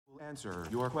answer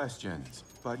your questions,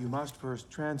 but you must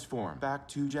first transform back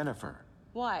to Jennifer.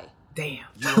 Why? Damn.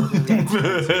 Damn. Damn.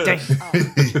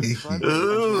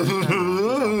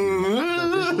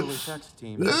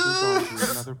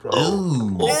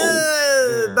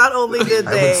 Not only did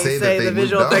they say the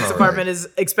visual effects department already. is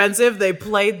expensive, they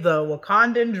played the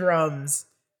Wakandan drums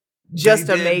just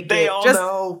to make they it. all Just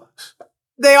know.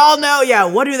 they all know. Yeah,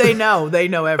 what do they know? They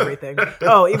know everything.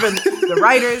 Oh, even the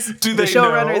writers, Do the they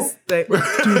showrunners.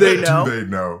 Do they know? Do they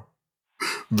know?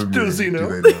 Does he know?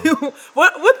 Do they know?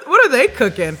 What are they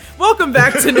cooking? Welcome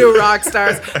back to New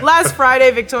Rockstars. Last Friday,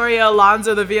 Victoria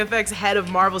Alonso, the VFX head of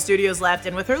Marvel Studios, left,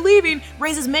 and with her leaving,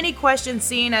 raises many questions,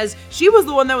 seeing as she was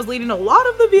the one that was leading a lot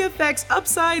of the VFX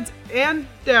upsides and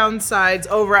downsides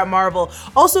over at Marvel,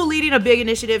 also leading a big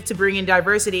initiative to bring in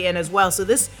diversity in as well. So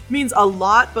this means a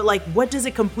lot, but like, what does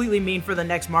it completely mean for the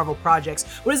next Marvel projects?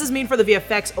 What does this mean for the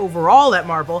VFX overall at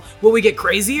Marvel? Will we get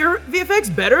crazier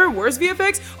VFX, better, worse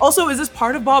VFX? Also, is this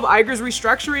part of Bob Iger's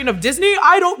restructuring of Disney?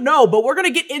 I don't know, but we're gonna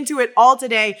get into it all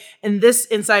today in this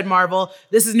Inside Marvel.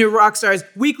 This is New Rockstars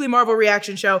weekly Marvel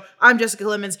reaction show. I'm Jessica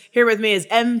Lemons. Here with me is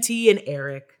MT and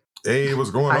Eric. Hey, what's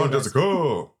going on,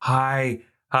 Jessica? Hi.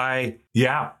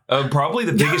 Yeah. Probably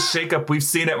the biggest shakeup we've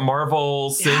seen at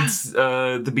Marvel since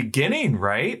the beginning,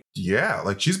 right? Yeah,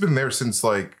 like she's been there since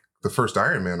like the first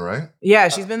Iron Man, right? Yeah,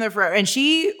 she's been there forever. And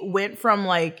she went from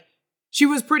like, she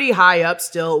was pretty high up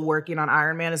still working on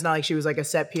Iron Man. It's not like she was like a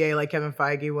set PA like Kevin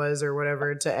Feige was or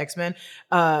whatever to X-Men.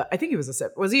 I think he was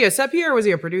he a set PA or was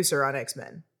he a producer on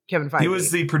X-Men? Kevin Feige. He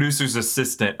was the producer's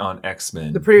assistant on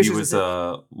X-Men. The producer's He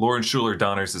was Lauren Schuler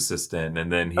Donner's assistant,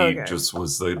 and then he just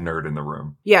was the nerd in the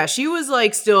room. Yeah, she was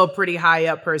like still a pretty high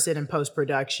up person in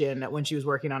post-production when she was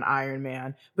working on Iron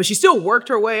Man. But she still worked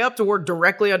her way up to work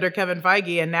directly under Kevin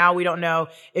Feige, and now we don't know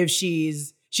if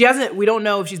we don't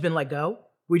know if she's been let go.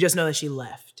 We just know that she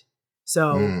left.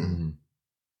 So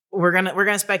we're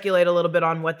gonna speculate a little bit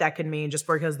on what that could mean, just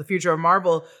because the future of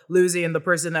Marvel, losing the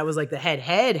person that was like the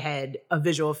head of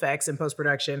visual effects and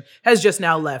post-production, has just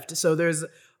now left. So there's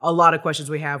a lot of questions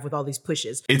we have with all these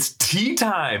pushes. It's tea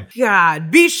time. God,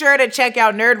 be sure to check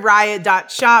out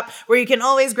nerdriot.shop, where you can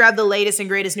always grab the latest and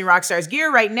greatest New Rockstars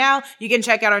gear. Right now, you can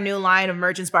check out our new line of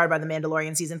merch inspired by The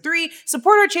Mandalorian Season 3,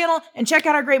 support our channel, and check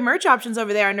out our great merch options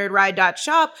over there at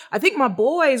nerdriot.shop. I think my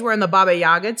boy is wearing the Baba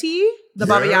Yaga tee. The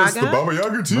Baba Yaga. The Baba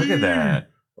Yaga tee. Look at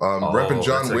that. Repping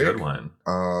John that's a Wick. good one.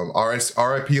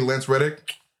 R.I.P. Lance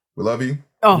Reddick. We love you.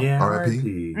 Oh, Yeah,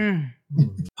 R.I.P.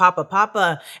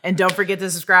 Papa. And don't forget to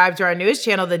subscribe to our newest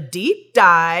channel, The Deep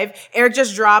Dive. Eric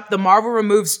just dropped the Marvel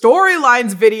Removed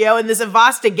Storylines video in this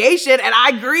investigation, and I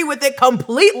agree with it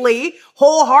completely,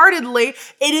 wholeheartedly.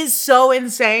 It is so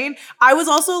insane. I was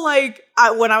also like,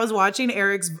 when I was watching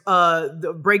Eric's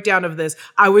the breakdown of this,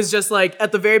 I was just like,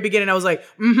 at the very beginning, I was like,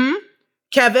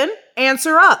 Kevin,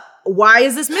 answer up. Why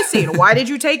is this missing? Why did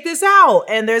you take this out?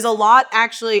 And there's a lot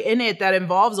actually in it that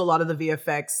involves a lot of the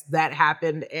VFX that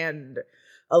happened and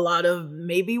a lot of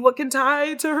maybe what can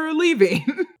tie to her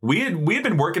leaving. We had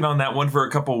been working on that one for a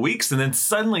couple of weeks, and then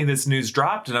suddenly this news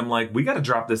dropped, and I'm like, we got to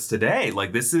drop this today. Like,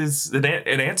 it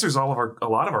answers a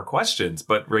lot of our questions,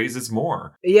 but raises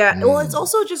more. Yeah. Well, it's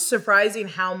also just surprising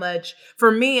how much,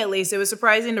 for me at least, it was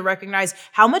surprising to recognize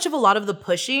how much of a lot of the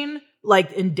pushing,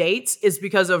 like in dates, is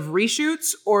because of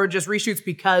reshoots or just reshoots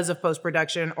because of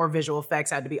post-production or visual effects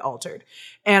had to be altered.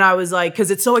 And I was like, because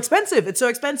it's so expensive. And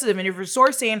if you're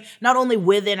sourcing not only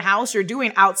within house, you're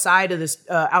doing outside of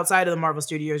the Marvel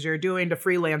Studios, you're doing to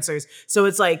freelancers. So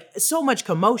it's like so much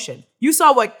commotion. You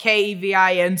saw what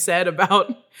Kevin said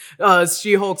about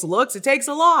She-Hulk's looks. It takes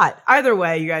a lot. Either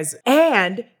way, you guys.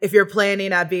 And if you're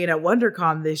planning on being at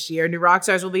WonderCon this year, New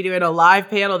Rockstars will be doing a live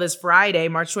panel this Friday,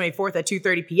 March 24th at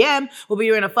 2:30 p.m. We'll be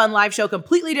doing a fun live show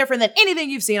completely different than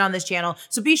anything you've seen on this channel.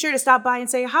 So be sure to stop by and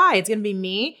say hi. It's going to be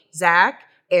me, Zach,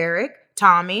 Eric,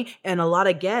 Tommy, and a lot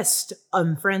of guests,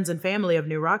 friends and family of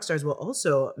New Rockstars will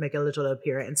also make a little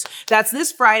appearance. That's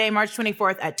this Friday, March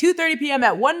 24th at 2:30 p.m.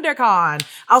 at WonderCon.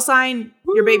 I'll sign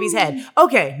your baby's head.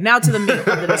 Okay, now to the meat of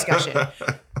the discussion.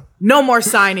 No more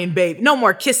signing baby. No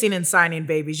more kissing and signing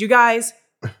babies. You guys,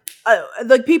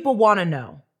 like people want to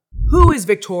know, who is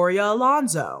Victoria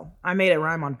Alonso? I made it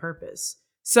rhyme on purpose.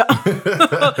 So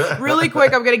really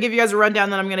quick, I'm going to give you guys a rundown,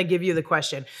 then I'm going to give you the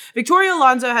question. Victoria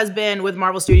Alonso has been with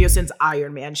Marvel Studios since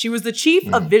Iron Man. She was the chief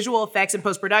of visual effects and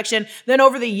post-production. Then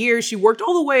over the years, she worked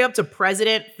all the way up to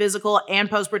president, physical and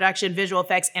post-production, visual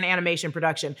effects and animation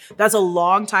production. That's a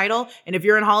long title. And if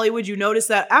you're in Hollywood, you notice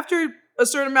that after a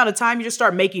certain amount of time, you just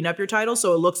start making up your title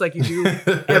so it looks like you do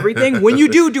everything. When you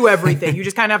do everything, you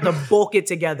just kind of have to bulk it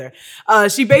together.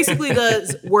 She basically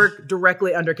does work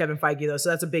directly under Kevin Feige, though, so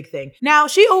that's a big thing. Now,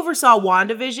 she oversaw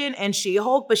WandaVision and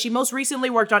She-Hulk, but she most recently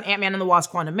worked on Ant-Man and the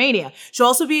Wasp: Quantumania. She'll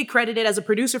also be credited as a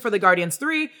producer for The Guardians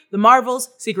 3, The Marvels,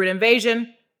 Secret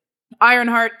Invasion,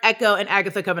 Ironheart, Echo, and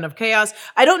Agatha Coven of Chaos.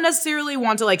 I don't necessarily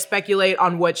want to speculate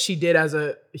on what she did as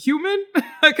a human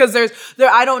because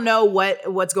I don't know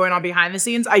what's going on behind the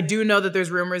scenes. I do know that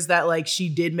there's rumors that she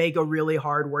did make a really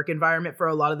hard work environment for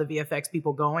a lot of the VFX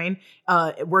people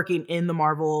working in the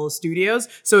Marvel studios.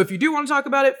 So if you do want to talk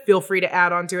about it, feel free to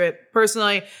add on to it.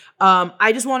 Personally,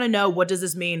 I just want to know, what does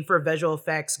this mean for visual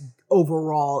effects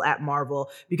overall at Marvel?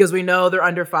 Because we know they're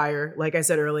under fire, like I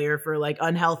said earlier, for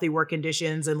unhealthy work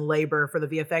conditions and labor for the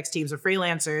VFX teams of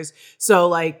freelancers.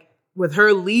 So with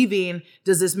her leaving,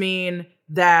 does this mean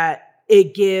that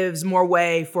it gives more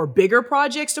way for bigger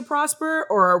projects to prosper,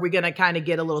 or are we going to kind of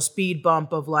get a little speed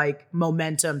bump of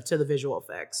momentum to the visual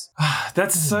effects?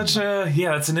 That's that's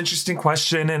an interesting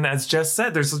question. And as Jess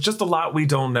said, there's just a lot we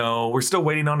don't know. We're still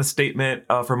waiting on a statement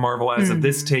from Marvel as of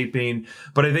this taping.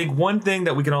 But I think one thing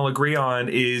that we can all agree on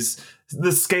is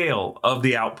the scale of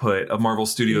the output of Marvel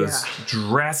Studios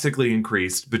drastically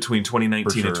increased between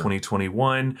 2019 and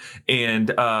 2021.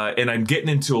 And I'm getting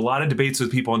into a lot of debates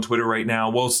with people on Twitter right now.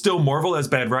 Well, still Marvel has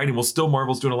bad writing. Well, still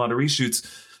Marvel's doing a lot of reshoots.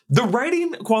 The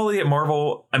writing quality at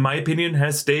Marvel, in my opinion,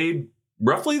 has stayed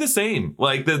roughly the same.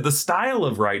 The style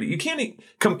of writing, you can't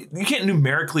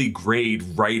numerically grade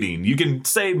writing. You can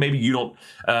say maybe you don't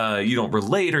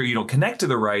relate or you don't connect to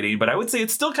the writing, but I would say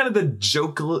it's still kind of the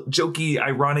jokey,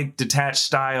 ironic, detached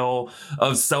style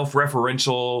of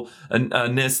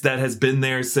self-referentialness that has been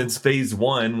there since Phase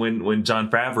 1 when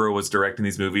Jon Favreau was directing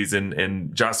these movies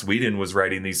and Joss Whedon was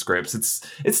writing these scripts.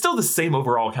 It's still the same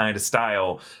overall kind of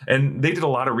style, and they did a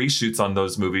lot of reshoots on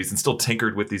those movies and still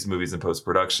tinkered with these movies in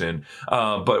post-production.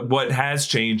 But what has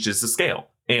changed is the scale,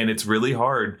 and it's really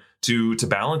hard to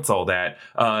balance all that.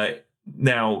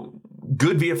 Now,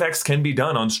 good VFX can be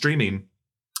done on streaming.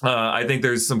 I think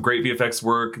there's some great VFX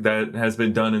work that has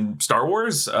been done in Star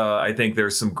Wars. I think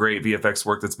there's some great VFX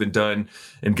work that's been done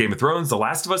in Game of Thrones. The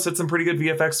Last of Us had some pretty good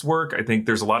VFX work. I think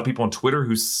there's a lot of people on Twitter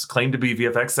who claim to be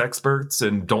VFX experts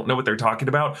and don't know what they're talking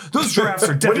about. Those giraffes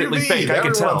are definitely fake. I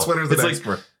can tell. Twitter's an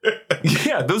expert.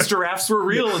 Yeah, those giraffes were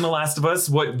real in The Last of Us.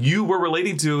 What you were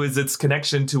relating to is its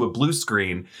connection to a blue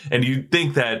screen. And you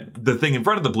think that the thing in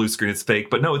front of the blue screen is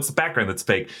fake, but no, it's the background that's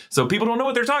fake. So people don't know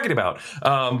what they're talking about.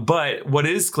 But what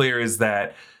is clear is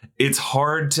that it's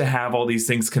hard to have all these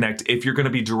things connect. If you're going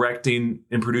to be directing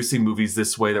and producing movies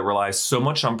this way that relies so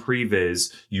much on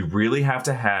previs, you really have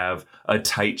to have a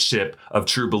tight ship of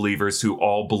true believers who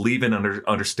all believe and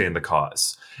understand the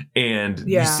cause. And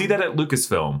you see that at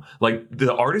Lucasfilm.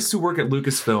 The artists who work at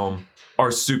Lucasfilm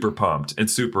are super pumped and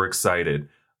super excited.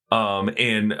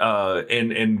 And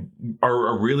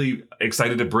are really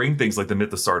excited to bring things like the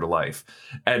Mythosar to life.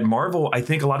 At Marvel, I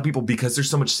think a lot of people, because there's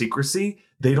so much secrecy,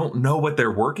 they don't know what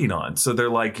they're working on. So they're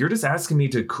like, you're just asking me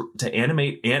to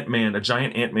animate Ant-Man, a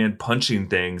giant Ant-Man punching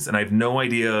things, and I have no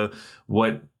idea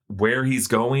where he's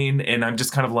going, and I'm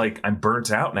just kind of I'm burnt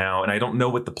out now, and I don't know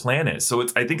what the plan is. So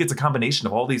I think it's a combination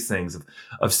of all these things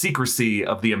of secrecy,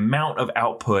 of the amount of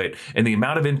output and the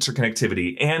amount of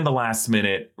interconnectivity and the last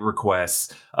minute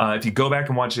requests. If you go back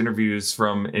and watch interviews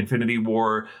from Infinity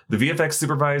War, the VFX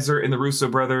supervisor and the Russo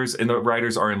brothers and the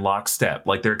writers are in lockstep.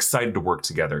 They're excited to work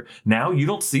together. Now you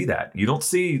don't see that. You don't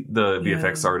see the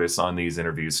VFX artists on these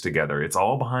interviews together. It's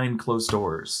all behind closed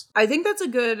doors. I think that's a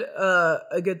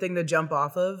good thing to jump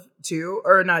off of too,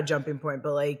 or not jumping point,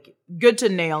 but good to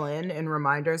nail in and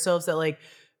remind ourselves that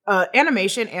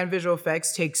animation and visual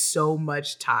effects take so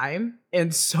much time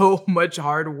and so much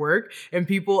hard work, and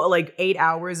people 8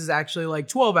 hours is actually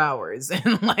 12 hours,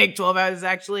 and 12 hours is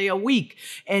actually a week,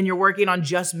 and you're working on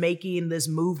just making this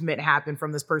movement happen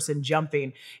from this person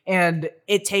jumping, and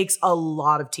it takes a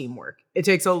lot of teamwork. It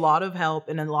takes a lot of help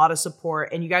and a lot of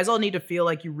support, and you guys all need to feel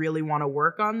like you really want to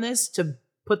work on this to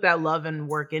put that love and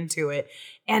work into it.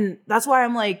 And that's why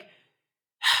I'm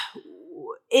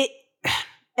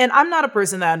and I'm not a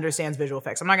person that understands visual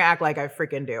effects. I'm not gonna act like I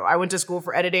freaking do. I went to school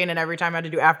for editing, and every time I had to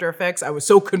do After Effects, I was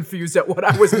so confused at what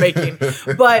I was making.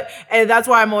 And that's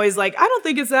why I'm always I don't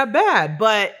think it's that bad.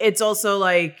 But it's also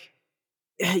I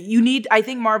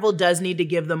think Marvel does need to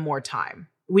give them more time.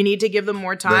 We need to give them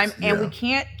more time, and we yeah.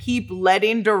 can't keep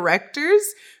letting directors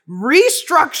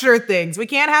restructure things. We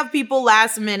can't have people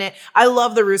last minute. I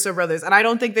love the Russo brothers, and I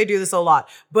don't think they do this a lot,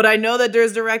 but I know that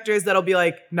there's directors that'll be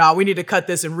like, nah, we need to cut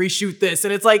this and reshoot this.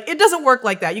 And it's like, it doesn't work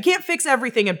like that. You can't fix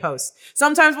everything in post.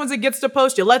 Sometimes once it gets to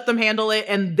post, you let them handle it,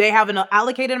 and they have an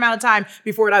allocated amount of time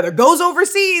before it either goes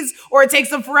overseas or it takes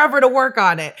them forever to work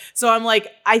on it. So I'm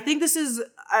like, I think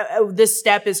this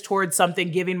step is towards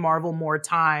something giving Marvel more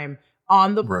time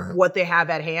on what they have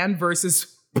at hand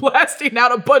versus blasting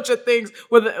out a bunch of things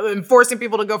and forcing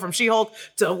people to go from She-Hulk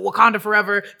to Wakanda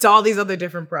Forever to all these other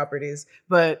different properties.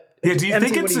 But yeah, do you MC,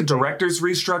 think it's the directors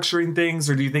restructuring things,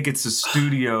 or do you think it's the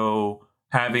studio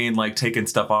having like taken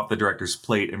stuff off the director's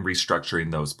plate and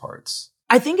restructuring those parts?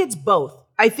 I think it's both.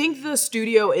 I think the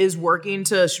studio is working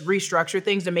to restructure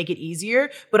things to make it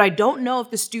easier, but I don't know if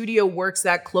the studio works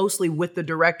that closely with the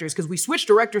directors because we switch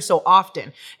directors so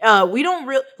often. We don't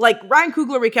really, like Ryan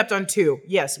Coogler, we kept on 2.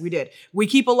 Yes, we did. We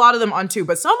keep a lot of them on 2,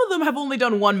 but some of them have only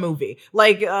done 1 movie.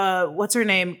 Like, what's her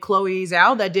name? Chloe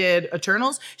Zhao that did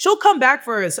Eternals. She'll come back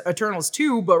for Eternals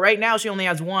 2, but right now she only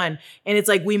has 1. And it's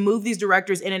like we move these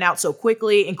directors in and out so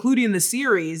quickly, including the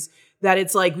series, that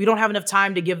it's like we don't have enough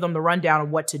time to give them the rundown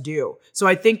of what to do. So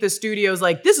I think the studio's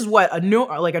like, this is what a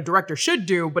director should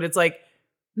do, but it's like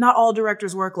not all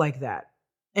directors work like that.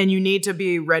 And you need to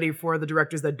be ready for the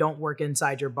directors that don't work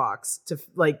inside your box to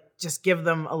like just give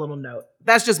them a little note.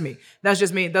 That's just me.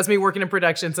 That's me working in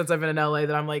production since I've been in LA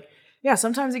that I'm like, yeah,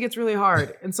 sometimes it gets really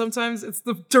hard. And sometimes it's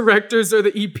the directors or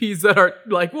the EPs that are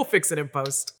like, we'll fix it in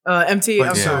post. MT,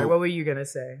 I'm sorry, what were you going to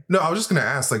say? No, I was just going to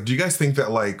ask, like, do you guys think that,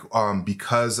 like,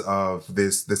 because of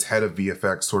this head of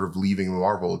VFX sort of leaving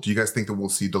Marvel, do you guys think that we'll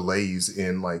see delays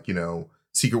in, like, you know,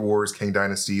 Secret Wars, Kang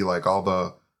Dynasty, like, all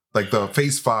the, like, the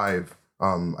Phase 5,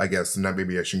 I guess, and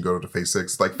maybe I shouldn't go to Phase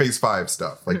 6, like, Phase 5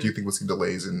 stuff? Like, do you think we'll see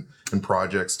delays in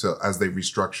projects as they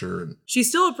restructure? And she's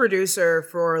still a producer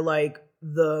for, like,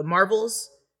 the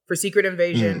Marvels, for Secret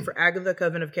Invasion, for Agatha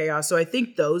Coven of Chaos. So I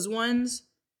think those ones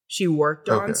she worked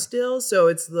on still. So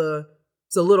it's the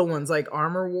little ones like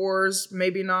Armor Wars,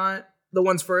 maybe not. The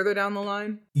ones further down the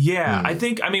line? Yeah,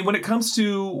 I mean, when it comes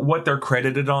to what they're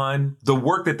credited on, the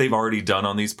work that they've already done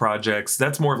on these projects,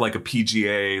 that's more of like a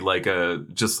PGA, like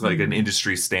an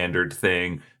industry standard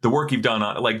thing. The work you've done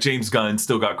on, like James Gunn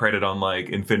still got credit on like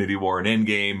Infinity War and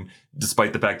Endgame,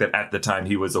 despite the fact that at the time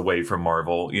he was away from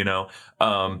Marvel, you know?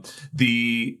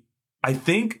 I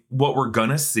think what we're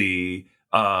gonna see,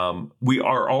 we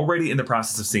are already in the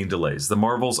process of seeing delays. The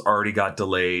Marvels already got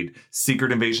delayed.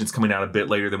 Secret Invasion's coming out a bit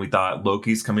later than we thought.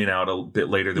 Loki's coming out a bit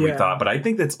later than we thought. But I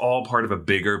think that's all part of a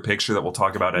bigger picture that we'll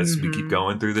talk about as we keep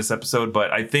going through this episode.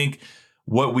 But I think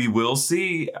what we will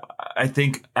see, I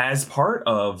think as part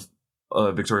of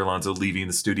Victoria Alonso leaving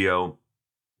the studio,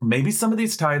 maybe some of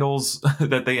these titles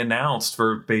that they announced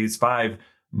for Phase 5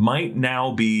 might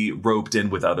now be roped in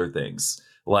with other things.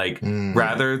 Like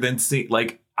rather than see,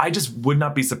 like, I just would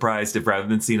not be surprised if rather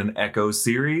than seeing an Echo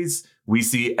series, we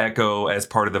see Echo as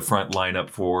part of the front lineup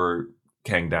for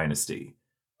Kang Dynasty.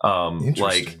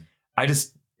 Like,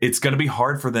 it's going to be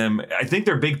hard for them. I think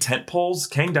they're big tent poles,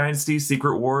 Kang Dynasty,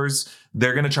 Secret Wars.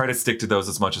 They're going to try to stick to those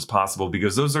as much as possible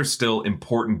because those are still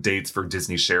important dates for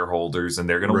Disney shareholders, and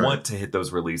they're going to want to hit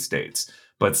those release dates.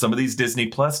 But some of these Disney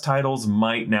Plus titles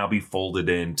might now be folded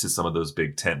into some of those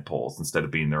big tent poles instead of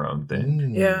being their own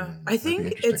thing. Yeah, I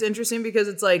think it's interesting because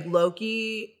it's like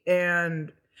Loki,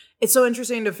 and it's so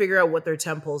interesting to figure out what their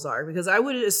tent poles are, because I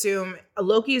would assume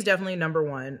Loki is definitely number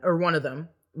 1 or one of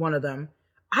them.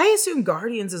 I assume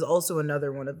Guardians is also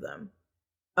another one of them.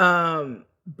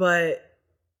 But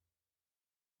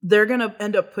they're going to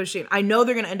end up pushing, I know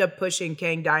they're going to end up pushing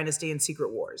Kang Dynasty and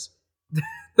Secret Wars.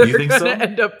 You think so?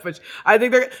 End up push. I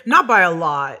think they're not by a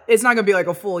lot. It's not gonna be like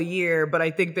a full year, but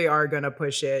I think they are gonna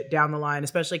push it down the line,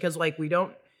 especially because like I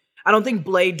don't think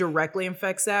Blade directly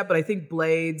infects that, but I think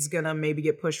Blade's gonna maybe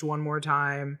get pushed one more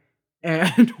time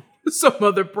and some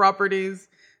other properties.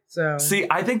 So see,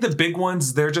 I think the big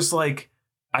ones, they're just like,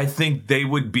 I think they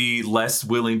would be less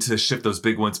willing to ship those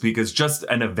big ones because just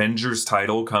an Avengers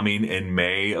title coming in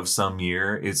May of some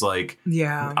year is like,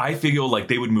 I feel like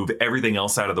they would move everything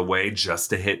else out of the way just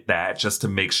to hit that, just to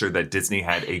make sure that Disney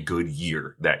had a good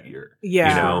year that year. Yeah.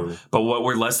 You know, but what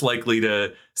we're less likely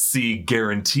to see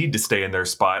guaranteed to stay in their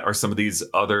spot are some of these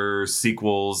other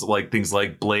sequels, like things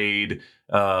like Blade,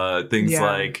 things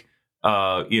like,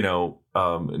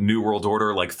 New World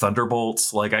Order, like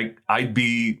Thunderbolts. Like I'd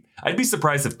be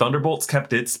surprised if Thunderbolts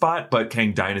kept its spot, but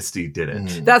Kang Dynasty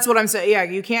didn't. That's what I'm saying. Yeah,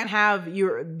 you can't have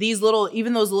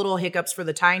even those little hiccups for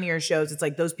the tinier shows. It's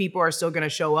like those people are still going to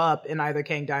show up in either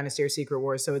Kang Dynasty or Secret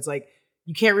Wars. So it's like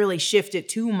you can't really shift it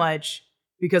too much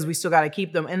because we still got to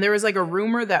keep them. And there was like a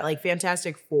rumor that like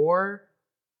Fantastic Four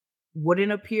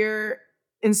wouldn't appear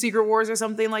in Secret Wars or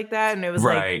something like that. And it was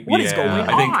like, what is going on?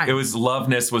 I think it was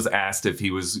Loveness was asked if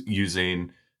he was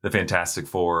using the Fantastic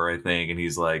Four, I think. And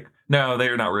he's like, no,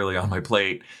 they're not really on my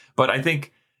plate. But I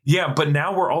think, but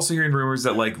now we're also hearing rumors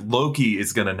that like Loki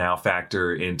is going to now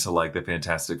factor into like the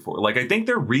Fantastic Four. Like, I think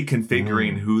they're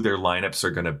reconfiguring who their lineups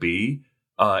are going to be.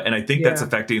 And I think that's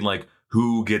affecting like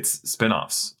who gets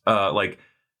spinoffs. Like,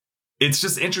 it's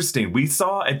just interesting. We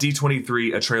saw at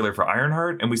D23 a trailer for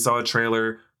Ironheart and we saw a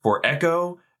trailer for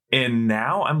Echo. And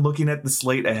now I'm looking at the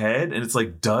slate ahead and it's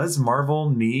like, does Marvel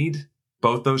need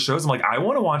both those shows? I'm like, I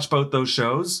want to watch both those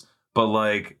shows, but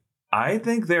like, I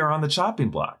think they're on the chopping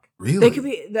block. Really? They could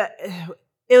be that.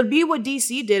 It would be what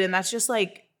DC did. And that's just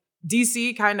like,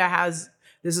 DC kind of has,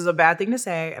 this is a bad thing to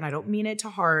say, and I don't mean it to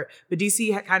heart, but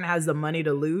DC kind of has the money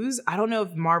to lose. I don't know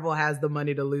if Marvel has the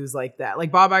money to lose like that.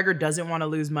 Like Bob Iger doesn't want to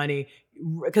lose money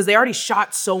because they already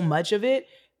shot so much of it,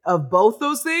 of both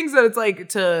those things, that it's like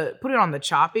to put it on the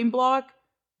chopping block,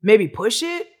 maybe push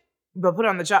it, but put it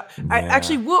on the chop.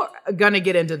 We're going to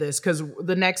get into this because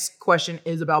the next question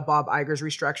is about Bob Iger's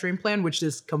restructuring plan, which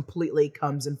this completely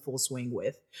comes in full swing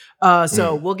with.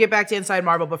 So we'll get back to Inside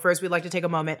Marvel, but first we'd like to take a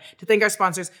moment to thank our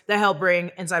sponsors that help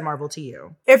bring Inside Marvel to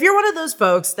you. If you're one of those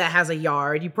folks that has a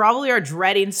yard, you probably are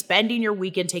dreading spending your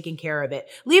weekend taking care of it.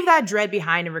 Leave that dread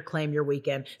behind and reclaim your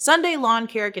weekend. Sunday Lawn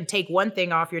Care can take one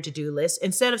thing off your to-do list.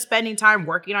 Instead of spending time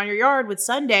working on your yard with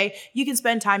Sunday, you can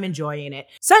spend time enjoying it.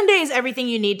 Sunday is everything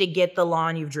you need to get the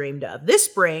lawn you've dreamed of. This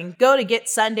spring, go to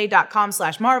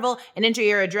getsunday.com/Marvel and enter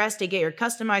your address to get your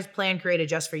customized plan created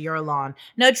just for your lawn.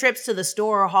 No trips to the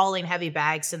store or hauling heavy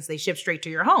bags since they ship straight to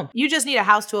your home. You just need a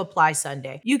house to apply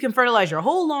Sunday. You can fertilize your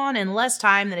whole lawn in less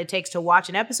time than it takes to watch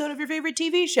an episode of your favorite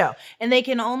TV show. And they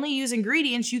can only use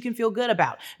ingredients you can feel good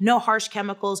about. No harsh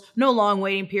chemicals, no long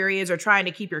waiting periods, or trying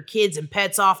to keep your kids and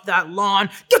pets off that lawn.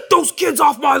 Get those kids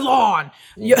off my lawn!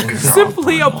 You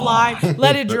simply apply,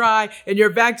 let it dry, and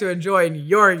you're back to enjoying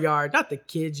your yard, not the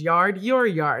kid's yard, your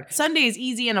yard. Sunday is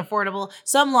easy and affordable.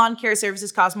 Some lawn care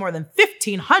services cost more than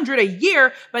 $1,500 a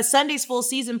year, but Sunday's full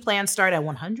season plans start at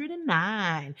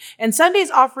 $109. And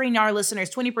Sunday's offering our listeners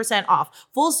 20% off.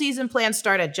 Full season plans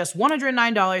start at just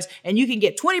 $109, and you can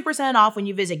get 20% off when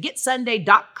you visit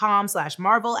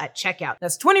getsunday.com/Marvel at checkout.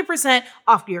 That's 20%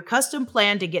 off your custom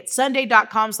plan to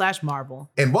getsunday.com/Marvel.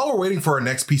 And while we're waiting for our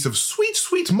next piece of sweet,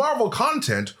 sweet Marvel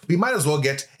content, we might as well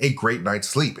get a great night's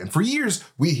sleep. And for years,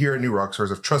 we here at New Rockstars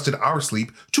have trusted our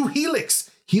sleep to Helix.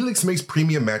 Helix makes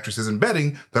premium mattresses and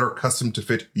bedding that are custom to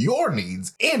fit your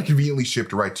needs and conveniently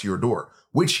shipped right to your door.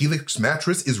 Which Helix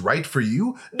mattress is right for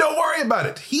you? Don't worry about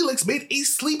it. Helix made a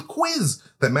sleep quiz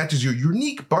that matches your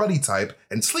unique body type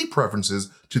and sleep preferences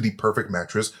to the perfect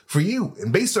mattress for you.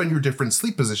 And based on your different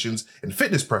sleep positions and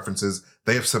fitness preferences,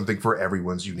 they have something for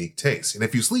everyone's unique taste. And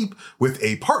if you sleep with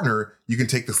a partner, you can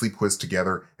take the sleep quiz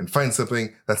together and find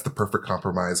something that's the perfect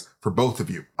compromise for both of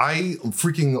you. I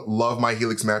freaking love my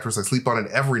Helix mattress. I sleep on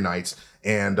it every night,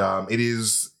 and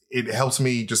it helps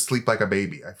me just sleep like a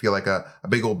baby. I feel like a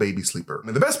big old baby sleeper.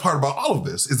 And the best part about all of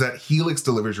this is that Helix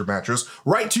delivers your mattress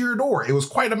right to your door. It was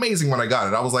quite amazing when I got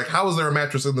it. I was like, how is there a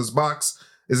mattress in this box?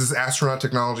 Is this astronaut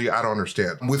technology? I don't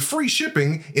understand. With free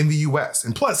shipping in the US.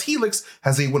 And plus, Helix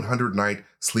has a 100-night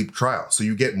sleep trial. So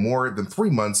you get more than 3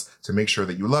 months to make sure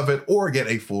that you love it or get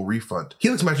a full refund.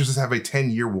 Helix mattresses have a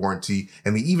 10-year warranty,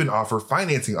 and they even offer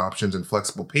financing options and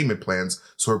flexible payment plans,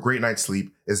 so a great night's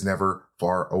sleep is never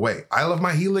far away. I love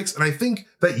my Helix, and I think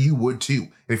that you would too.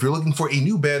 And if you're looking for a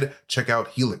new bed, check out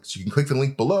Helix. You can click the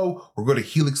link below or go to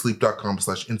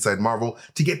helixsleep.com/InsideMarvel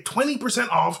to get 20%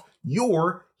 off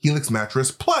your Helix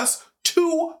mattress plus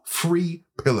 2 free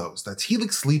pillows. That's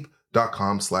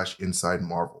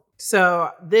helixsleep.com/InsideMarvel. So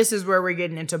this is where we're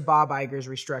getting into Bob Iger's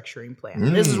restructuring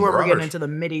plan. This is where we're getting into the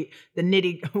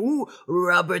nitty. Ooh,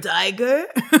 Robert Iger.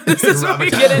 This is where we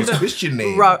get into Christian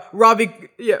name. Robbie.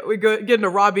 Yeah, we get into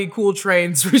Robbie Cool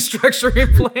Train's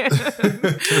restructuring plan.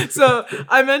 So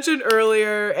I mentioned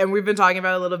earlier, and we've been talking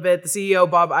about it a little bit, the CEO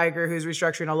Bob Iger, who's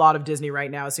restructuring a lot of Disney right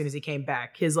now. As soon as he came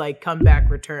back, his comeback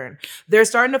return. They're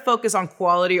starting to focus on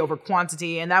quality over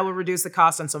quantity, and that will reduce the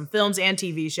cost on some films and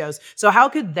TV shows. So how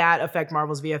could that affect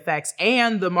Marvel's VFX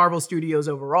and the Marvel Studios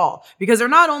overall? Because they're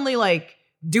not only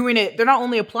doing it, they're not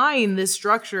only applying this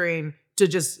structuring to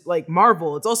just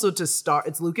Marvel, it's also to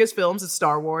it's Lucasfilms, it's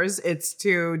Star Wars, it's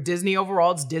to Disney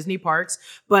overall, it's Disney parks.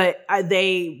 But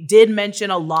they did mention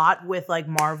a lot with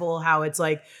Marvel how it's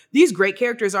these great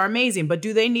characters are amazing, but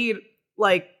do they need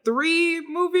like 3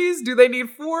 movies? Do they need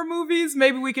 4 movies?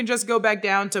 Maybe we can just go back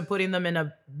down to putting them in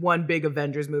a one big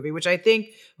Avengers movie, which I think,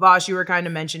 Vosh, you were kind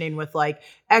of mentioning with like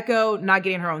Echo not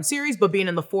getting her own series, but being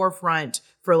in the forefront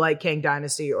for like Kang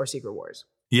Dynasty or Secret Wars.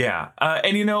 Yeah.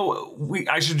 And, you know,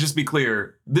 I should just be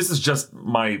clear. This is just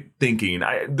my thinking.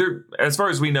 As far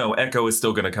as we know, Echo is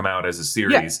still going to come out as a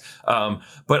series. Yeah.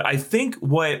 But I think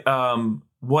what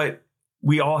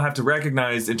we all have to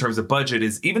recognize in terms of budget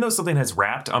is even though something has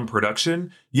wrapped on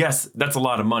production, yes, that's a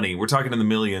lot of money. We're talking in the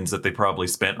millions that they probably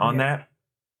spent on that.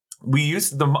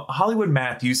 The Hollywood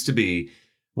math used to be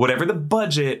whatever the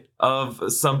budget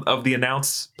of some of the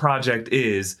announced project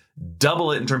is,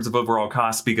 double it in terms of overall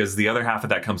cost because the other half of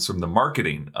that comes from the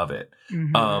marketing of it.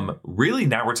 Really,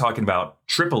 now we're talking about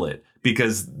triple it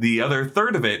because the other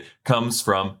third of it comes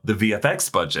from the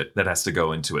VFX budget that has to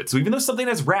go into it. So even though something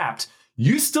has wrapped,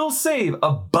 you still save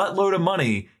a buttload of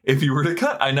money if you were to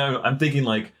cut. I know I'm thinking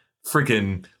like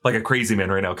freaking like a crazy man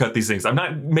right now, cut these things. I'm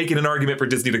not making an argument for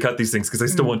Disney to cut these things because I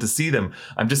still want to see them.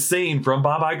 I'm just saying from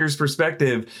Bob Iger's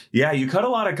perspective, yeah, you cut a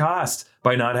lot of cost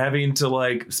by not having to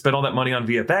like spend all that money on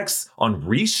VFX, on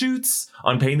reshoots,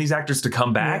 on paying these actors to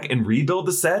come back and rebuild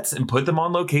the sets and put them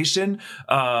on location,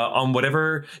 on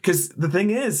whatever. Because the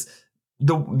thing is,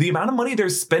 the amount of money they're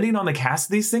spending on the cast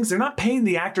of these things, they're not paying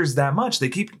the actors that much. They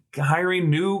keep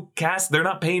hiring new cast. They're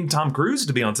not paying Tom Cruise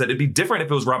to be on set. It'd be different if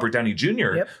it was Robert Downey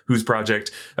Jr., whose project,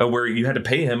 where you had to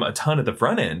pay him a ton at the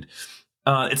front end.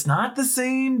 It's not the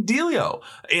same dealio.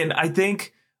 And I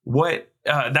think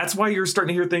that's why you're starting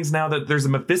to hear things now that there's a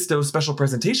Mephisto special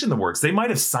presentation in the works. They might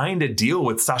have signed a deal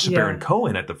with Sacha Baron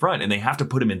Cohen at the front and they have to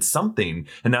put him in something.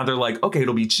 And now they're like, okay,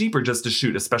 it'll be cheaper just to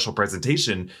shoot a special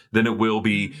presentation than it will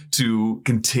be to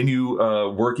continue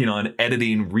working on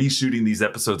editing, reshooting these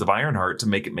episodes of Ironheart to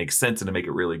make it make sense and to make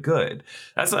it really good.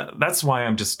 That's why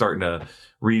I'm just starting to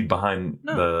read behind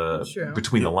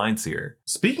between the lines here.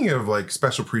 Speaking of like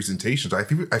special presentations, I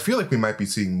feel like we might be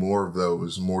seeing more of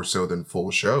those more so than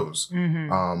full shows.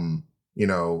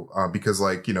 Because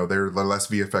like, they're less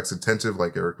VFX intensive,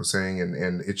 like Eric was saying,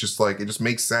 and it's just like, it just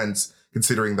makes sense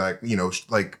considering that,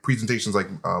 like presentations like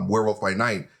Werewolf by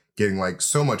Night getting like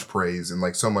so much praise and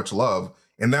like so much love.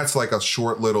 And that's like a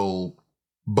short little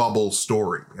bubble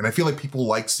story. And I feel like people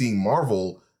like seeing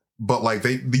Marvel, but like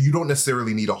you don't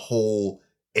necessarily need a whole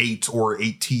 8 or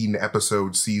 18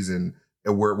 episode season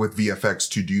with VFX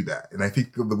to do that. And I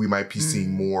think that we might be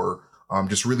seeing more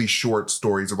just really short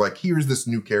stories of like, here's this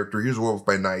new character, here's Werewolf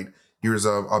by Night, here's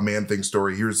a Man-Thing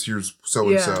story, here's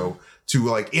so-and-so, to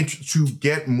like to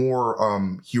get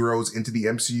more heroes into the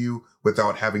MCU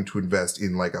without having to invest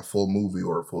in like a full movie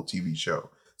or a full TV show.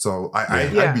 So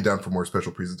I'd be down for more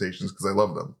special presentations because I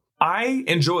love them. I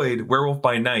enjoyed Werewolf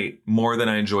by Night more than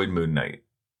I enjoyed Moon Knight.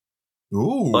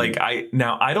 Ooh. Like I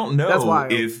don't know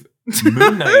if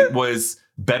Moon Knight was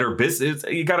better business.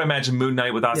 You got to imagine Moon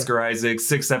Knight with Oscar Isaac,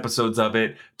 6 episodes of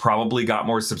it, probably got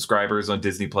more subscribers on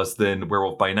Disney Plus than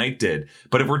Werewolf by Night did.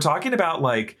 But if we're talking about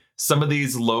like some of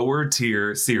these lower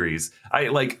tier series, I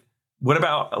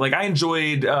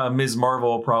enjoyed Ms.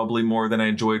 Marvel probably more than I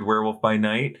enjoyed Werewolf by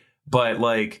Night, but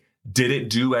like, did it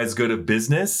do as good of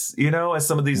business, as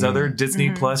some of these other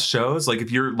Disney Plus shows? Like if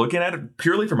you're looking at it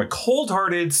purely from a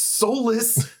cold-hearted,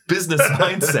 soulless business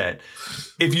mindset,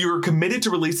 if you're committed to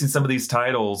releasing some of these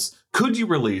titles, could you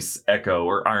release Echo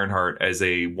or Ironheart as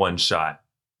a one-shot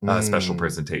special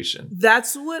presentation?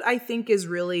 That's what I think is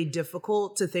really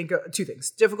difficult to think of. 2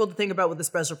 things. Difficult to think about with the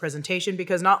special presentation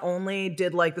because not only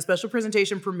did like the special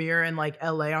presentation premiere in like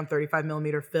LA on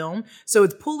 35mm film, so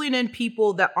it's pulling in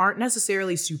people that aren't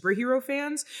necessarily superhero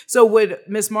fans. So would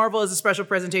Miss Marvel as a special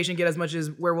presentation get as much as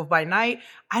Werewolf by Night?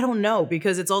 I don't know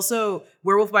because it's also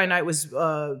Werewolf by Night was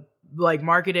like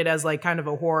marketed as like kind of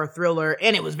a horror thriller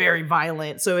and it was very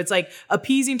violent. So it's like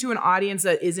appeasing to an audience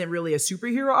that isn't really a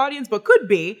superhero audience, but could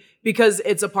be because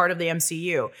it's a part of the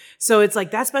MCU. So it's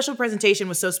like that special presentation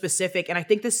was so specific. And I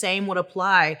think the same would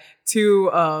apply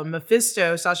to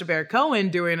Mephisto, Sacha Baron Cohen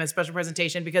doing a special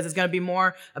presentation because it's going to be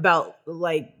more about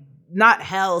like not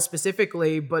hell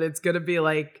specifically, but it's going to be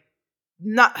like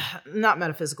not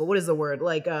metaphysical. What is the word?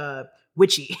 Like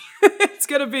witchy. It's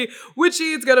going to be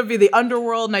witchy. It's going to be the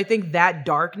underworld. And I think that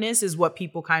darkness is what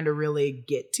people kind of really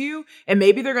get to. And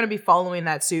maybe they're going to be following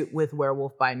that suit with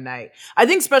Werewolf by Night. I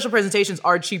think special presentations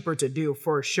are cheaper to do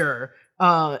for sure.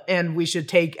 And we should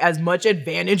take as much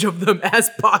advantage of them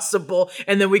as possible.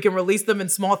 And then we can release them in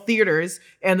small theaters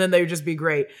and then they would just be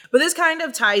great. But this kind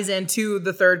of ties into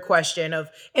the third question of,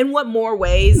 in what more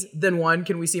ways than one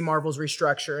can we see Marvel's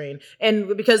restructuring?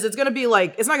 And because it's going to be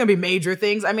like, it's not going to be major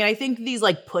things. I mean, I think these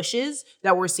like pushes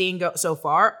that we're seeing so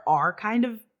far are kind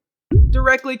of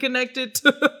directly connected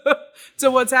to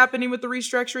to what's happening with the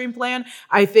restructuring plan.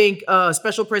 I think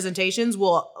special presentations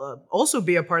will also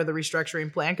be a part of the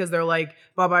restructuring plan, because they're like,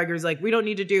 Bob Iger's like, we don't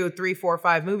need to do 3, 4,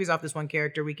 5 movies off this one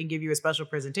character. We can give you a special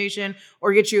presentation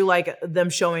or get you like them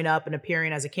showing up and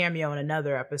appearing as a cameo in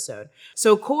another episode.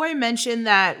 So Coy mentioned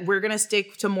that we're going to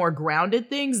stick to more grounded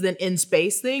things than in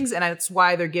space things. And that's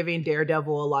why they're giving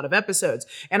Daredevil a lot of episodes.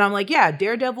 And I'm like, yeah,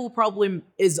 Daredevil probably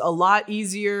is a lot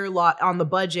easier, lot on the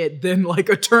budget than like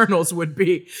Eternals would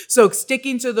be. So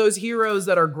sticking to those heroes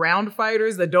that are ground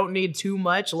fighters that don't need too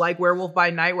much, like Werewolf by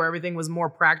Night, where everything was more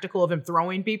practical of him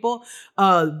throwing people,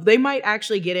 they might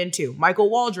actually get into Michael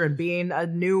Waldron being a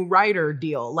new writer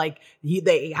deal. Like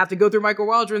they have to go through Michael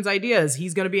Waldron's ideas.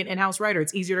 He's going to be an in-house writer.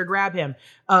 It's easier to grab him.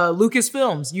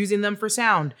 Lucasfilms using them for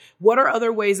sound. What are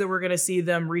other ways that we're going to see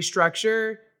them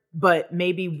restructure, but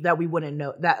maybe that we wouldn't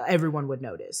know, that everyone would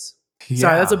notice? Yeah.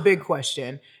 Sorry, that's a big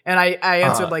question. And I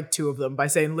answered like 2 of them by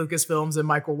saying Lucasfilms and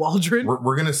Michael Waldron.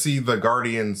 We're going to see the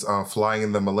Guardians flying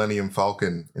in the Millennium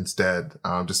Falcon instead,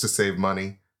 just to save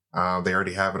money. They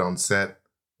already have it on set.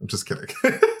 I'm just kidding.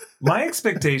 My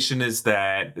expectation is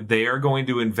that they are going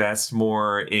to invest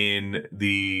more in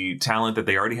the talent that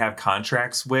they already have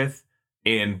contracts with,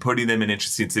 and putting them in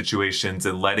interesting situations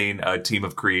and letting a team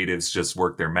of creatives just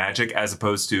work their magic, as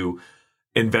opposed to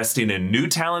investing in new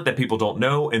talent that people don't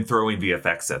know and throwing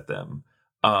VFX at them.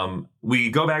 We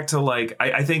go back to like,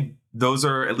 I think those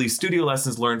are at least studio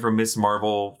lessons learned from Miss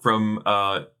Marvel from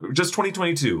just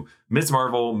 2022. Miss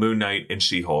Marvel, Moon Knight, and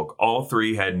She-Hulk. All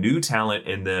 3 had new talent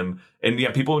in them. And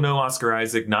yeah, people know Oscar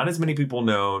Isaac. Not as many people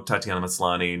know Tatiana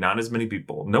Maslany. Not as many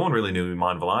people. No one really knew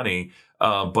Iman Vellani.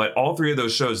 But all 3 of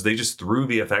those shows, they just threw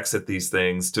VFX at these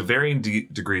things to varying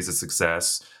degrees of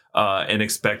success. And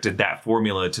expected that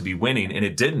formula to be winning, and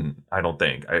it didn't. I don't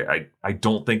think. I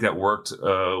don't think that worked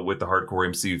with the hardcore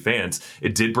MCU fans.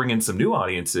 It did bring in some new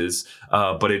audiences,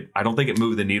 but I don't think it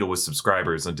moved the needle with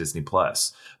subscribers on Disney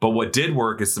Plus. But what did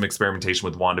work is some experimentation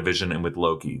with WandaVision and with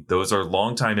Loki. Those are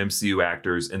longtime MCU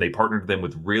actors, and they partnered them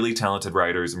with really talented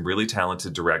writers and really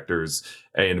talented directors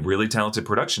and really talented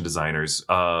production designers,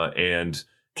 and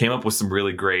came up with some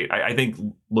really great. I think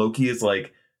Loki is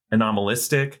like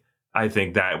anomalistic. I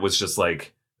think that was just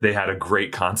like, they had a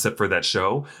great concept for that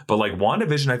show. But like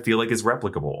WandaVision, I feel like is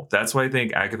replicable. That's why I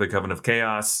think Agatha Coven of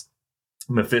Chaos,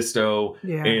 Mephisto,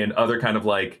 and other kind of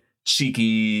like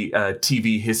cheeky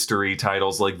TV history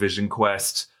titles like Vision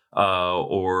Quest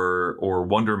or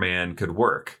Wonder Man could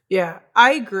work. Yeah,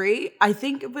 I agree. I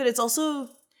think, but it's also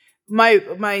my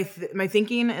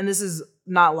thinking, and this is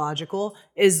not logical,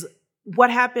 is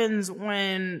what happens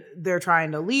when they're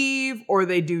trying to leave or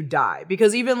they do die?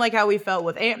 Because even like how we felt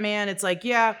with Ant-Man, it's like,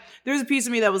 yeah, there's a piece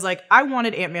of me that was like, I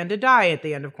wanted Ant-Man to die at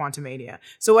the end of Quantumania.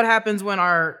 So what happens when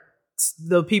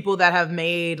the people that have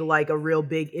made like a real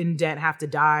big indent have to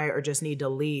die or just need to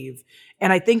leave?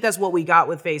 And I think that's what we got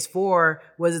with Phase 4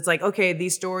 was it's like, okay,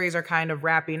 these stories are kind of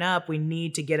wrapping up. We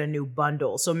need to get a new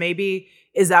bundle. So maybe,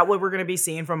 is that what we're going to be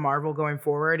seeing from Marvel going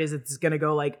forward? Is it's going to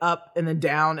go like up and then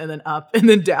down and then up and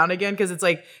then down again? Because it's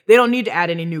like, they don't need to add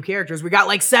any new characters. We got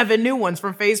like 7 new ones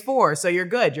from Phase 4. So you're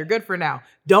good. You're good for now.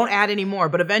 Don't add any more.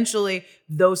 But eventually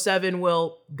those 7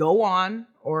 will go on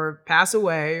or pass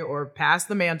away or pass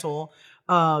the mantle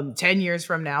 10 years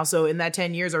from now. So in that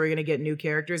 10 years, are we going to get new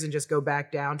characters and just go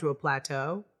back down to a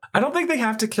plateau? I don't think they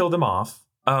have to kill them off.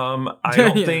 I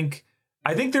don't think...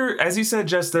 I think there, as you said,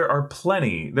 Jess, there are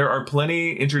plenty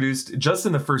introduced just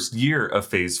in the first year of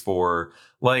Phase 4.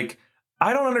 Like,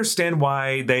 I don't understand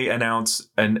why they announce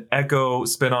an Echo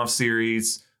spinoff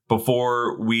series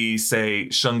before we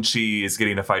say Shang-Chi is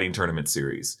getting a fighting tournament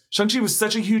series. Shang-Chi was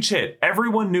such a huge hit.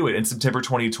 Everyone knew it in September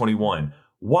 2021.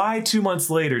 Why 2 months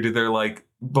later did they're like,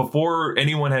 before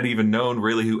anyone had even known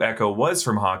really who Echo was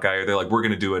from Hawkeye, or they're like, we're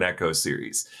going to do an Echo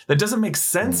series? That doesn't make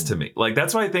sense to me. Like,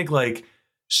 that's why I think like,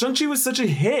 Shang-Chi was such a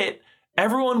hit.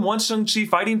 Everyone wants Shang-Chi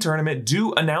fighting tournament.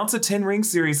 Do announce a 10-ring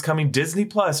series coming Disney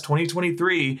Plus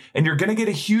 2023, and you're going to get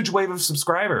a huge wave of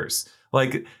subscribers.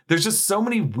 Like, there's just so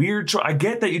many weird... I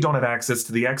get that you don't have access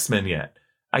to the X-Men yet.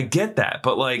 I get that.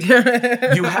 But, like,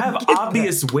 you have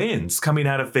obvious wins coming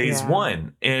out of Phase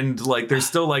 1. And, like, there's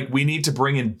still, like, we need to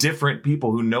bring in different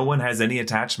people who no one has any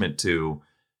attachment to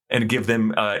and give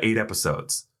them 8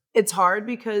 episodes. It's hard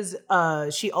because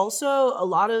she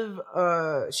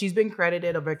also, she's been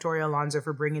credited of Victoria Alonso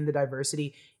for bringing the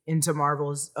diversity into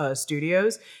Marvel's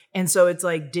studios. And so it's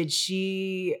like,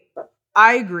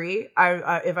 I agree. If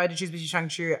I had to choose between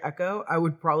Shang-Chi or Echo, I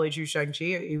would probably choose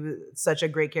Shang-Chi. He was such a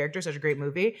great character, such a great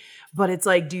movie. But it's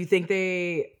like, do you think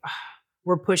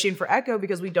we're pushing for Echo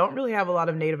because we don't really have a lot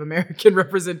of Native American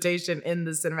representation in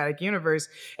the cinematic universe.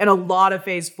 And a lot of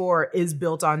Phase 4 is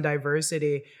built on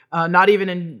diversity, not even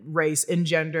in race, in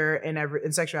gender,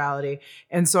 in sexuality.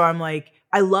 And so I'm like,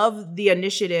 I love the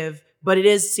initiative, but it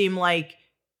does seem like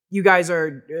you guys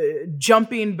are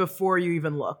jumping before you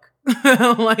even look.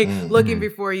 Looking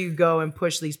before you go and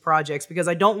push these projects, because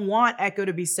I don't want Echo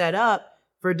to be set up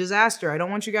for disaster. I don't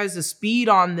want you guys to speed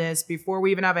on this before we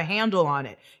even have a handle on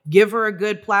it. Give her a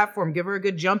good platform, give her a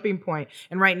good jumping point.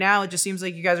 And right now it just seems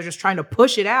like you guys are just trying to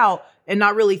push it out and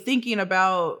not really thinking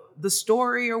about the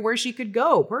story or where she could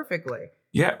go perfectly.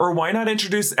 Yeah, or why not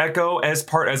introduce Echo as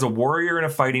a warrior in a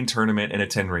fighting tournament in a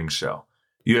 10-ring show?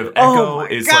 You have Echo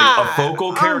is like a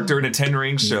focal character in a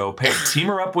 10-ring show. Team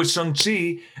her up with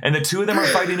Shang-Chi, and the two of them are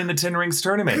fighting in the 10 rings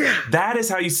tournament. That is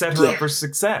how you set her up for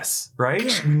success,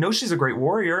 right? You know she's a great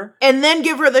warrior. And then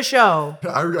give her the show.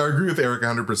 I agree with Eric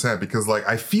 100% because like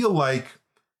I feel like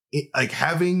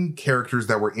having characters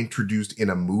that were introduced in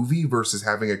a movie versus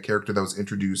having a character that was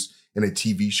introduced in a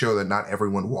TV show that not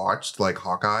everyone watched, like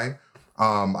Hawkeye,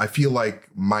 I feel like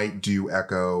might do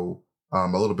Echo a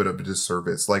little bit of a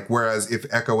disservice. Like, whereas if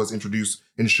Echo was introduced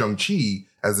in Shang-Chi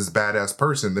as this badass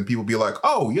person, then people be like,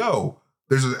 oh, yo,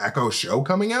 there's an Echo show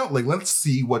coming out. Like, let's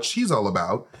see what she's all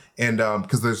about. And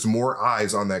because there's more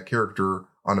eyes on that character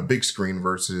on a big screen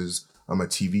versus a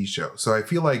TV show. So I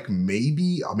feel like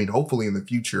hopefully in the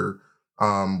future,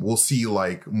 we'll see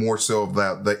like more so of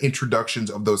the introductions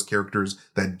of those characters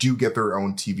that do get their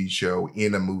own TV show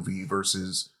in a movie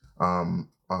versus a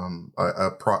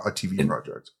TV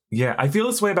project. Yeah, I feel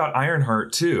this way about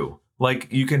Ironheart too. Like,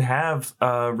 you can have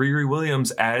Riri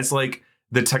Williams as like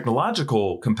the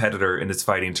technological competitor in this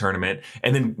fighting tournament,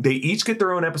 and then they each get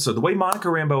their own episode. The way Monica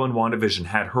Rambeau in WandaVision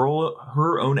had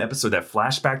her own episode that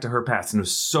flashed back to her past, and it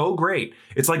was so great.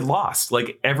 It's like Lost.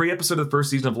 Like, every episode of the first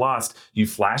season of Lost, you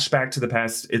flash back to the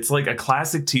past. It's like a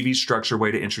classic TV structure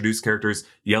way to introduce characters.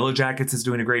 Yellow Jackets is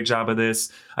doing a great job of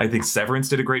this. I think Severance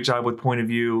did a great job with Point of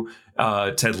View.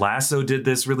 Ted Lasso did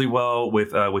this really well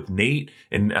with Nate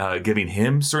and giving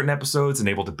him certain episodes and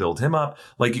able to build him up.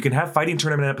 Like, you can have fighting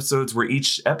tournament episodes where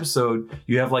each episode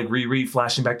you have like Riri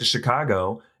flashing back to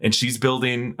Chicago and she's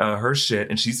building her shit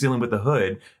and she's dealing with the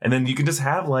hood. And then you can just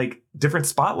have like different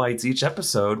spotlights each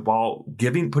episode while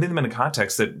putting them in a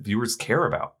context that viewers care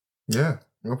about. Yeah,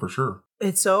 no, for sure.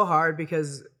 It's so hard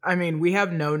because, I mean, we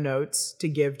have no notes to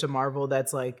give to Marvel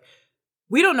that's like,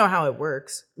 we don't know how it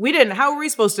works. How were we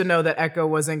supposed to know that Echo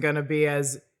wasn't going to be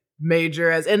as major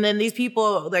as, and then these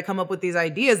people that come up with these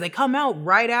ideas, they come out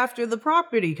right after the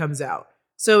property comes out.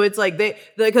 So it's like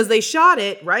because they shot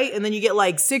it, right? And then you get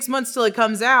like 6 months till it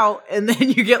comes out. And then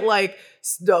you get like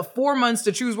 4 months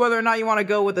to choose whether or not you want to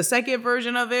go with the second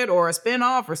version of it or a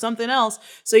spinoff or something else.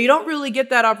 So you don't really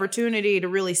get that opportunity to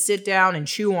really sit down and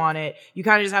chew on it. You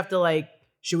kind of just have to like,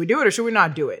 should we do it or should we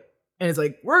not do it? And it's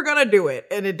like, we're going to do it.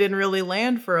 And it didn't really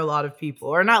land for a lot of people.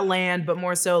 Or not land, but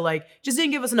more so like, just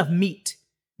didn't give us enough meat.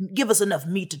 Give us enough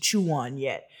meat to chew on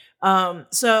yet.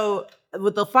 So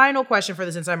with the final question for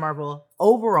this Inside Marvel,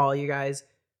 overall, you guys,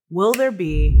 will there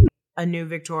be a new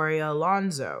Victoria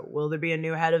Alonso? Will there be a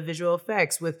new head of visual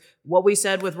effects? With what we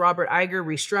said with Robert Iger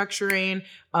restructuring,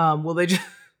 will they just...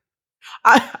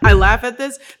 I laugh at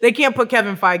this. They can't put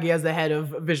Kevin Feige as the head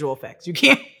of visual effects. You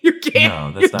can't.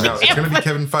 No, that's not. No, it's going to be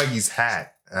Kevin Feige's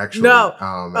hat, actually. No.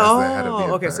 As the head of VFX.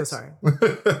 Okay, so sorry.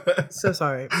 So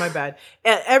sorry. My bad.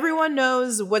 Everyone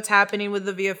knows what's happening with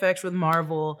the VFX with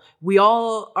Marvel. We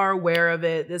all are aware of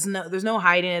it. There's no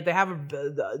hiding it. They have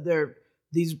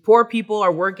these poor people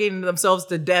are working themselves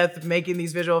to death making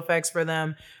these visual effects for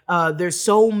them. There's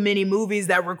so many movies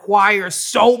that require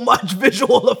so much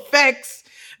visual effects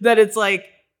that it's like,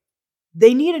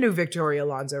 they need a new Victoria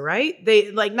Alonso, right? They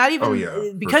like not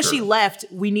even because she left,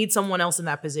 we need someone else in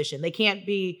that position. They can't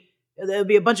be, there'll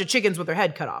be a bunch of chickens with their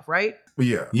head cut off, right?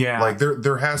 Yeah. Like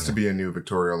there has to be a new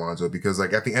Victoria Alonso because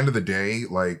like at the end of the day,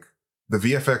 like the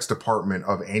VFX department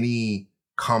of any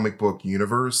comic book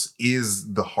universe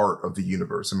is the heart of the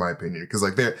universe, in my opinion. Because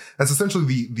like that's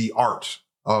essentially the art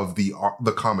of the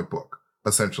comic book,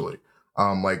 essentially.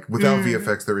 Like without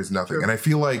VFX, there is nothing. True. And I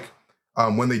feel like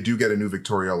when they do get a new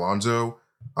Victoria Alonso,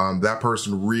 that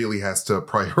person really has to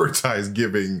prioritize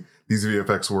giving these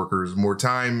VFX workers more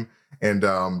time and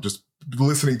just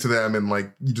listening to them and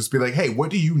like you just be like, hey,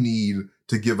 what do you need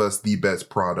to give us the best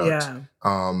product?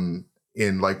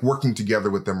 In like working together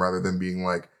with them rather than being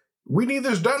like, we need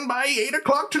this done by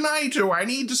 8:00 tonight, or I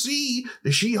need to see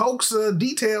the She-Hulk's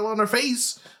detail on her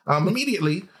face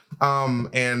immediately.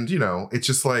 And you know, it's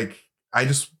just like, I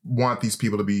just want these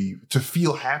people to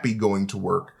feel happy going to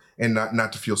work and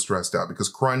not to feel stressed out because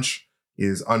crunch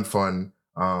is unfun.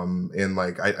 And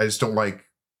like, I just don't like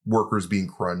workers being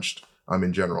crunched,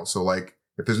 in general. So like,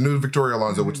 if there's a new Victoria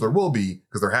Alonso, which there will be,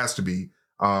 because there has to be,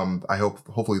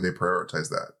 hopefully they prioritize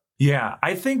that. Yeah,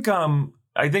 I think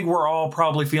we're all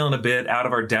probably feeling a bit out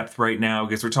of our depth right now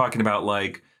because we're talking about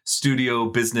like studio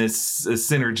business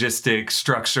synergistic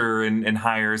structure and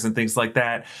hires and things like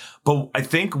that. But I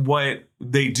think what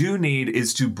they do need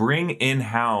is to bring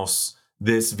in-house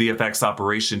this VFX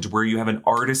operation to where you have an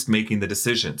artist making the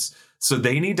decisions. So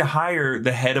they need to hire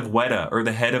the head of Weta or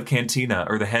the head of Cantina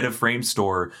or the head of Frame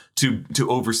Store to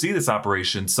oversee this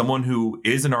operation. Someone who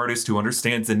is an artist, who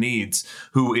understands the needs,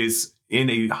 who is in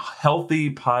a healthy,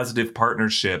 positive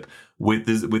partnership with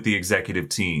the executive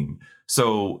team.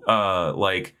 So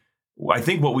I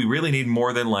think what we really need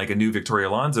more than like a new Victoria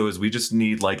Alonso is we just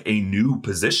need like a new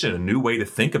position, a new way to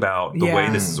think about the way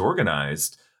this is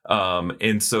organized.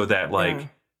 And so that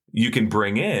you can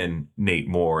bring in Nate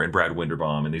Moore and Brad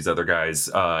Winderbaum and these other guys,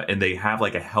 and they have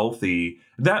like a healthy,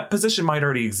 that position might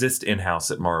already exist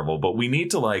in-house at Marvel, but we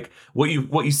need to like what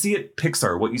you see at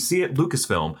Pixar, what you see at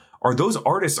Lucasfilm are those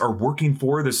artists are working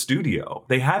for the studio.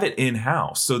 They have it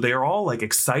in-house. So they are all like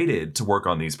excited to work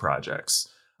on these projects.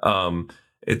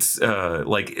 It's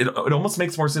it almost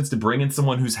makes more sense to bring in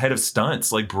someone who's head of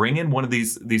stunts, like bring in one of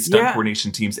these stunt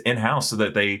coordination teams in-house so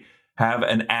that they have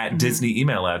an Disney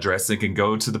email address and can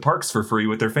go to the parks for free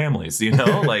with their families,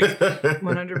 like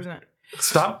 100%.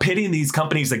 Stop pitting these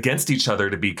companies against each other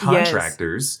to be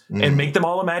contractors and make them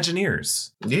all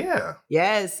Imagineers. Yeah.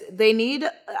 Yes.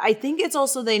 I think it's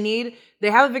also they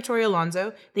have a Victoria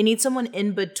Alonso. They need someone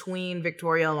in between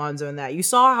Victoria Alonso and that. You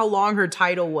saw how long her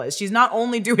title was. She's not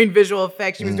only doing visual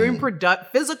effects, she was doing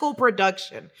physical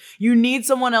production. You need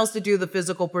someone else to do the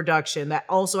physical production that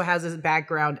also has a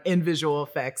background in visual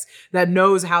effects, that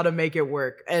knows how to make it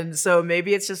work. And so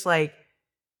maybe it's just like,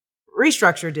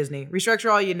 restructure Disney. Restructure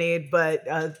all you need, but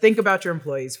think about your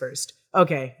employees first.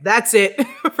 Okay, that's it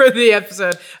for the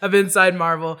episode of Inside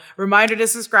Marvel. Reminder to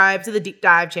subscribe to the Deep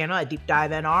Dive channel at Deep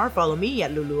Dive NR. Follow me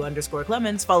at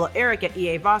Lulu_Clemens. Follow Eric at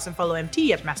EA Voss and follow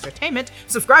MT at Mastertainment.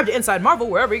 Subscribe to Inside Marvel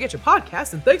wherever you get your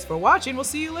podcasts. And thanks for watching. We'll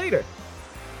see you later.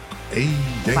 Hey,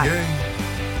 gang, gang.